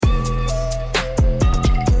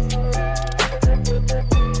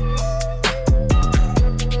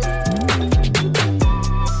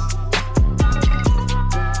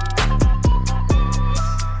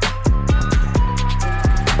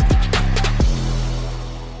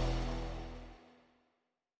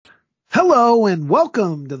Hello and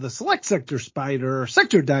welcome to the Select Sector Spider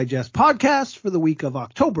Sector Digest podcast for the week of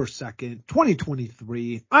October 2nd,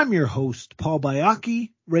 2023. I'm your host, Paul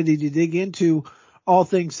Bayaki, ready to dig into all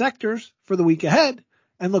things sectors for the week ahead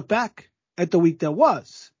and look back at the week that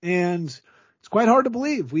was. And it's quite hard to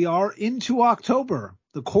believe we are into October.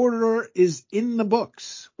 The quarter is in the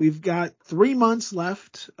books. We've got 3 months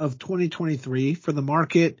left of 2023 for the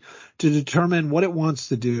market to determine what it wants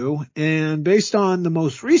to do. And based on the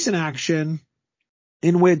most recent action,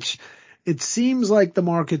 in which it seems like the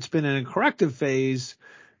market's been in a corrective phase,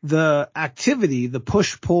 the activity, the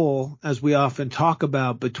push-pull, as we often talk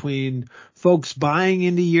about, between folks buying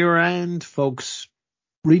into year-end, folks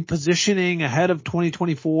repositioning ahead of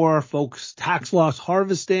 2024, folks tax loss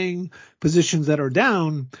harvesting, positions that are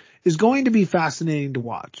down, is going to be fascinating to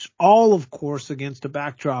watch. All, of course, against a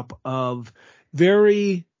backdrop of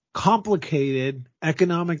very complicated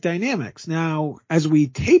economic dynamics. Now, as we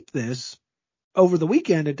tape this over the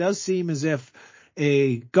weekend, it does seem as if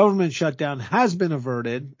a government shutdown has been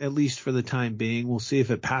averted, at least for the time being. We'll see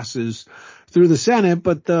if it passes through the Senate,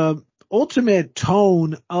 but the ultimate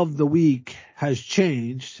tone of the week has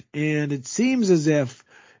changed, and it seems as if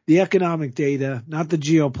the economic data, not the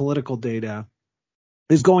geopolitical data,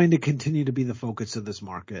 is going to continue to be the focus of this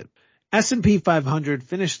market. S&P 500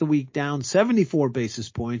 finished the week down 74 basis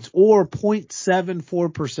points or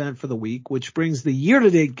 0.74% for the week, which brings the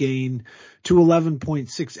year-to-date gain to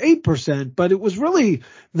 11.68%, but it was really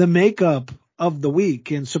the makeup of the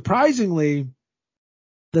week. And surprisingly,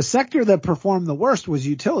 the sector that performed the worst was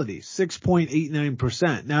utilities,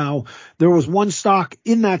 6.89%. Now, there was one stock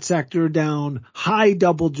in that sector down high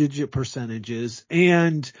double-digit percentages.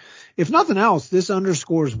 And if nothing else, this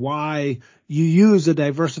underscores why you use a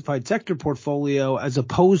diversified sector portfolio as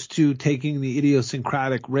opposed to taking the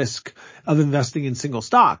idiosyncratic risk of investing in single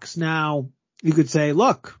stocks. Now, you could say,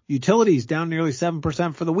 look, utilities down nearly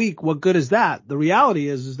 7% for the week. What good is that? The reality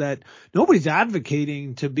is that nobody's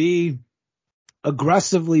advocating to be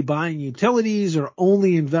aggressively buying utilities or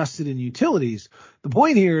only invested in utilities. The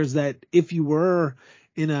point here is that if you were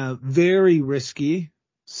in a very risky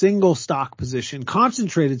single stock position,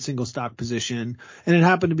 concentrated single stock position, and it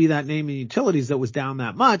happened to be that name in utilities that was down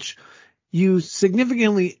that much, you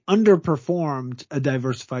significantly underperformed a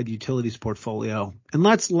diversified utilities portfolio. And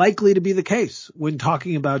that's likely to be the case when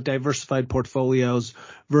talking about diversified portfolios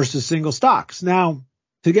versus single stocks. Now,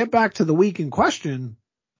 to get back to the week in question,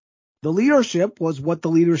 the leadership was what the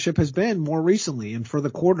leadership has been more recently. And for the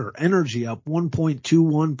quarter, energy up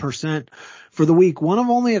 1.21% for the week. One of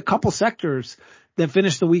only a couple sectors that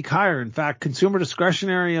finished the week higher. In fact, consumer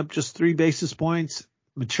discretionary up just 3 basis points.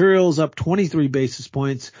 Materials up 23 basis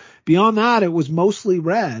points. Beyond that, it was mostly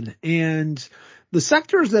red. And the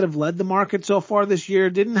sectors that have led the market so far this year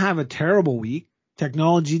didn't have a terrible week.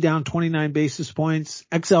 Technology down 29 basis points.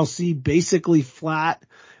 XLC basically flat,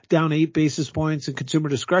 down 8 basis points, and consumer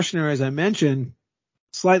discretionary, as I mentioned,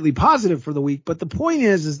 slightly positive for the week. But the point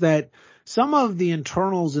is that some of the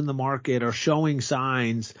internals in the market are showing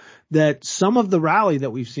signs that some of the rally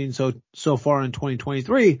that we've seen so far in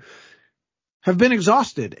 2023 have been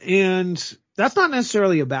exhausted. And that's not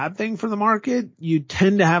necessarily a bad thing for the market. You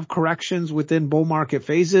tend to have corrections within bull market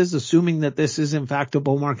phases, assuming that this is in fact a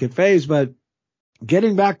bull market phase. But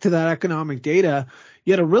getting back to that economic data,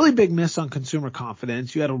 you had a really big miss on consumer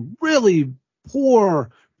confidence. You had a really poor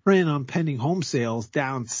print on pending home sales,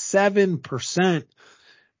 down 7%.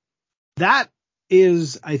 That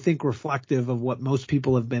is, I think, reflective of what most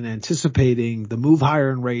people have been anticipating, the move higher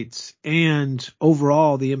in rates and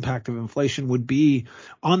overall the impact of inflation would be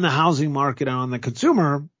on the housing market and on the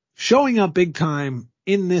consumer, showing up big time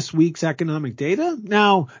in this week's economic data.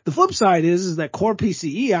 Now, the flip side is that core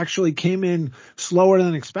PCE actually came in slower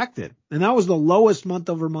than expected. And that was the lowest month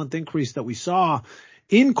over month increase that we saw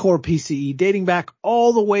in core PCE dating back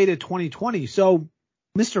all the way to 2020. So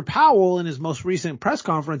Mr. Powell in his most recent press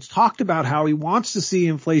conference talked about how he wants to see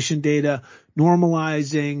inflation data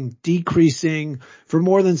normalizing, decreasing for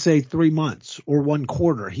more than, say, 3 months or 1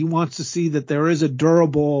 quarter. He wants to see that there is a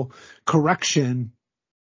durable correction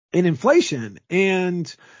in inflation,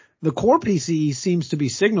 and the core PCE seems to be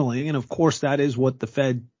signaling, and of course that is what the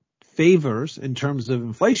Fed favors in terms of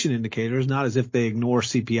inflation indicators, not as if they ignore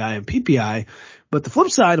CPI and PPI. But the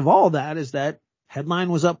flip side of all of that is that headline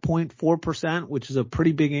was up 0.4%, which is a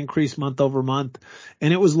pretty big increase month over month,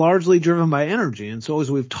 and it was largely driven by energy. And so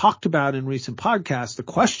as we've talked about in recent podcasts, the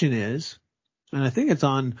question is, and I think it's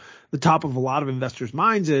on the top of a lot of investors'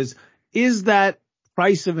 minds, is that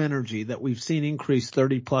price of energy that we've seen increase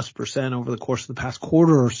 30+% over the course of the past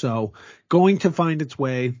quarter or so going to find its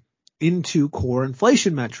way into core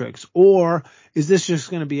inflation metrics? Or is this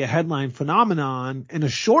just going to be a headline phenomenon and a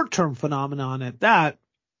short-term phenomenon at that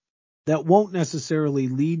won't necessarily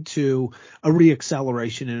lead to a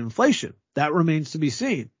reacceleration in inflation? That remains to be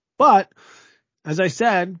seen. But as I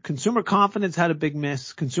said, consumer confidence had a big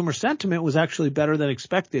miss. Consumer sentiment was actually better than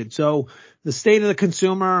expected. So the state of the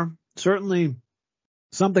consumer, certainly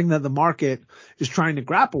something that the market is trying to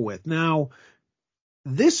grapple with. Now,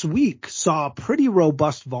 this week saw pretty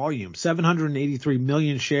robust volume, 783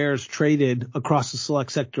 million shares traded across the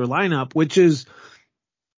select sector lineup, which is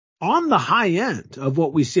on the high end of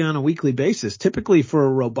what we see on a weekly basis. Typically for a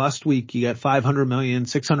robust week, you get 500 million,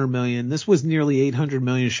 600 million. This was nearly 800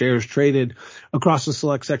 million shares traded across the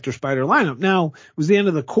select sector SPDR lineup. Now, it was the end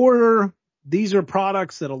of the quarter. These are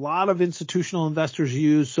products that a lot of institutional investors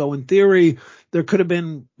use. So in theory, there could have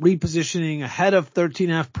been repositioning ahead of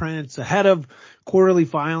 13F prints, ahead of quarterly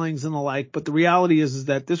filings and the like. But the reality is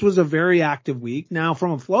that this was a very active week. Now,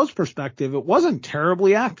 from a flows perspective, it wasn't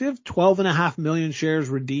terribly active. 12.5 million shares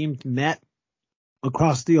redeemed net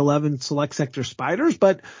across the 11 select sector SPDRs,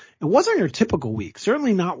 but it wasn't your typical week.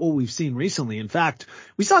 Certainly not what we've seen recently. In fact,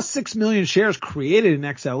 we saw 6 million shares created in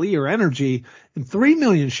XLE or energy and 3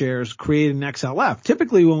 million shares created in XLF.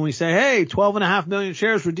 Typically when we say, hey, 12.5 million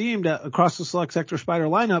shares redeemed across the select sector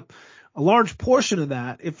SPDR lineup, a large portion of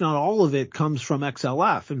that, if not all of it, comes from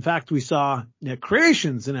XLF. In fact, we saw net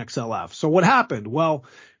creations in XLF. So what happened? Well,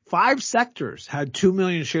 5 sectors had 2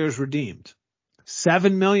 million shares redeemed.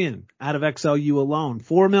 7 million out of XLU alone,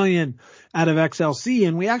 4 million out of XLC,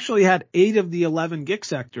 and we actually had 8 of the 11 GIC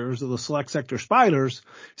sectors of the select sector SPDRs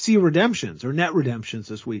see redemptions or net redemptions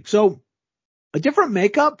this week. So a different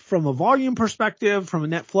makeup from a volume perspective, from a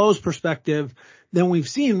net flows perspective than we've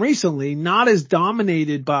seen recently, not as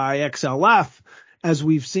dominated by XLF as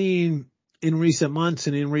we've seen in recent months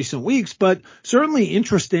and in recent weeks, but certainly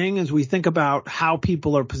interesting as we think about how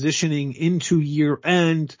people are positioning into year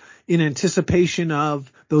end in anticipation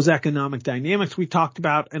of those economic dynamics we talked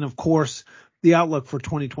about. And of course, the outlook for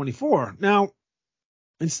 2024. Now,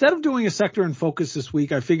 instead of doing a sector in focus this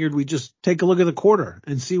week, I figured we'd just take a look at the quarter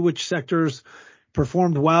and see which sectors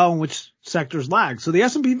performed well and which sectors lagged. So the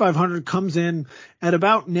S&P 500 comes in at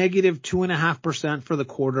about negative 2.5% for the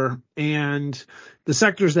quarter, and the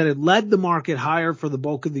sectors that had led the market higher for the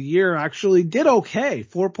bulk of the year actually did okay.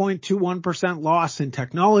 4.21% loss in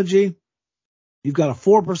technology. You've got a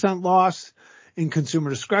 4% loss in consumer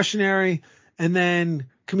discretionary, and then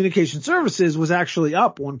communication services was actually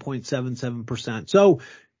up 1.77%. So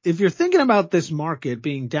if you're thinking about this market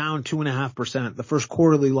being down 2.5%, the first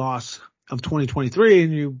quarterly loss of 2023,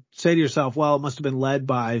 and you say to yourself, well, it must have been led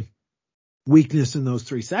by weakness in those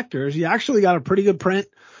 3 sectors, you actually got a pretty good print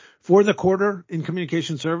for the quarter in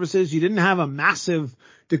communication services. You didn't have a massive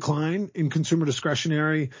decline in consumer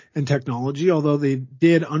discretionary and technology, although they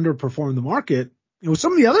did underperform the market. It was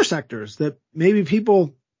some of the other sectors that maybe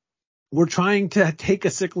people were trying to take a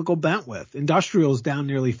cyclical bent with. Industrials down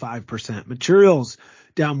nearly 5%, materials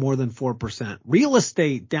down more than 4%, real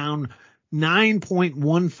estate down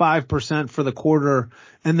 9.15% for the quarter,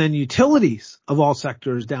 and then utilities of all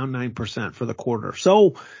sectors down 9% for the quarter.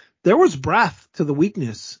 So there was breadth to the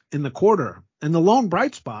weakness in the quarter, and the lone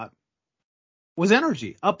bright spot was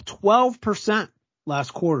energy, up 12%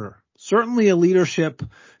 last quarter. Certainly a leadership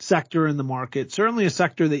sector in the market, certainly a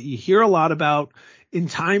sector that you hear a lot about in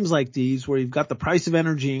times like these where you've got the price of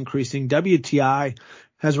energy increasing. WTI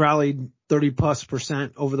has rallied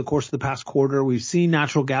 30+% over the course of the past quarter. We've seen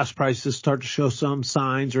natural gas prices start to show some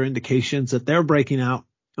signs or indications that they're breaking out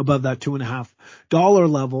above that $2.50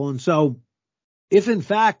 level. And so if in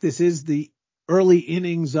fact this is the early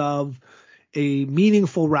innings of a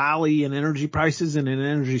meaningful rally in energy prices and in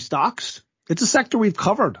energy stocks, it's a sector we've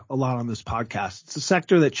covered a lot on this podcast. It's a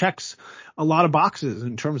sector that checks a lot of boxes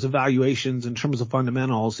in terms of valuations, in terms of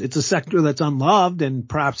fundamentals. It's a sector that's unloved and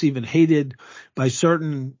perhaps even hated by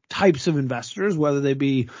certain types of investors, whether they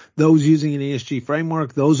be those using an ESG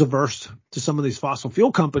framework, those averse to some of these fossil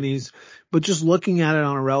fuel companies, but just looking at it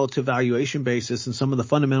on a relative valuation basis and some of the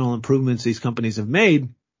fundamental improvements these companies have made.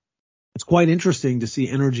 It's quite interesting to see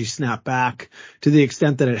energy snap back to the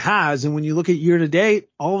extent that it has. And when you look at year to date,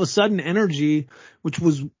 all of a sudden energy, which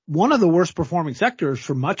was one of the worst performing sectors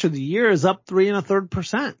for much of the year, is up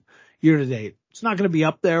 3.33% year to date. It's not going to be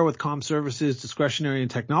up there with comm services, discretionary,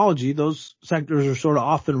 and technology. Those sectors are sort of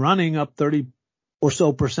off and running, up 30 or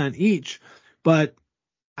so percent each. But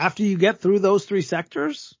after you get through those 3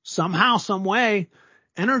 sectors, somehow, some way,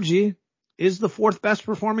 energy is the 4th best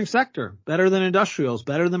performing sector, better than industrials,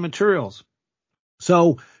 better than materials.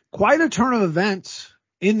 So quite a turn of events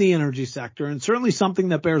in the energy sector, and certainly something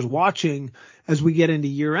that bears watching as we get into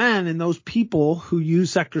year end. And those people who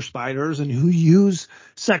use sector spiders and who use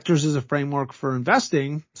sectors as a framework for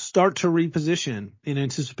investing start to reposition in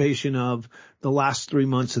anticipation of the last 3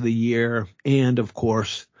 months of the year and, of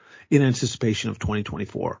course, in anticipation of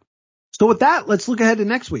 2024. So with that, let's look ahead to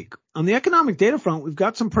next week. On the economic data front, we've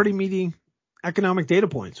got some pretty meaty economic data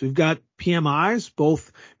points. We've got PMIs,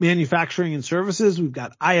 both manufacturing and services. We've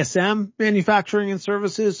got ISM, manufacturing and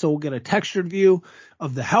services. So we'll get a textured view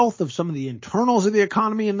of the health of some of the internals of the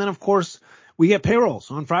economy. And then, of course, we get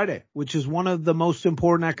payrolls on Friday, which is one of the most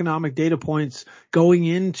important economic data points going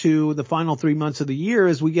into the final 3 months of the year,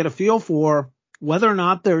 as we get a feel for whether or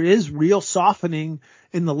not there is real softening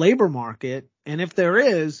in the labor market. And if there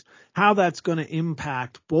is, how that's going to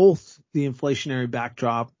impact both the inflationary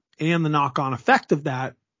backdrop and the knock-on effect of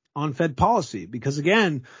that on Fed policy. Because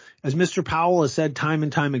again, as Mr. Powell has said time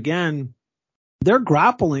and time again, they're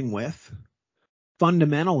grappling with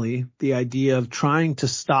fundamentally the idea of trying to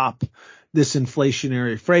stop this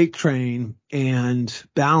inflationary freight train and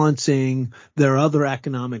balancing their other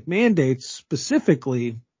economic mandates,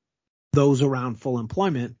 specifically those around full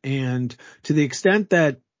employment. And to the extent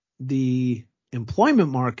that the employment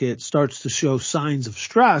market starts to show signs of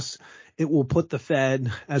stress, it will put the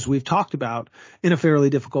Fed, as we've talked about, in a fairly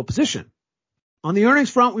difficult position. On the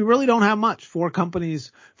earnings front, we really don't have much. 4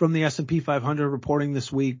 companies from the S&P 500 reporting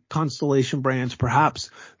this week. Constellation Brands,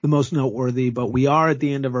 perhaps the most noteworthy, but we are at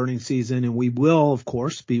the end of earnings season, and we will, of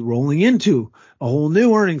course, be rolling into a whole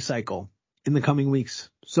new earnings cycle in the coming weeks.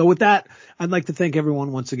 So with that, I'd like to thank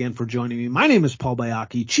everyone once again for joining me. My name is Paul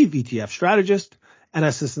Bayaki, Chief ETF Strategist at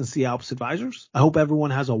SS&C Alps Advisors. I hope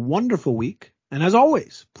everyone has a wonderful week. And as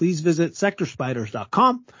always, please visit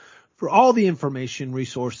sectorspiders.com for all the information,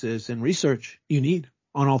 resources, and research you need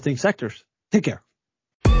on all things sectors. Take care.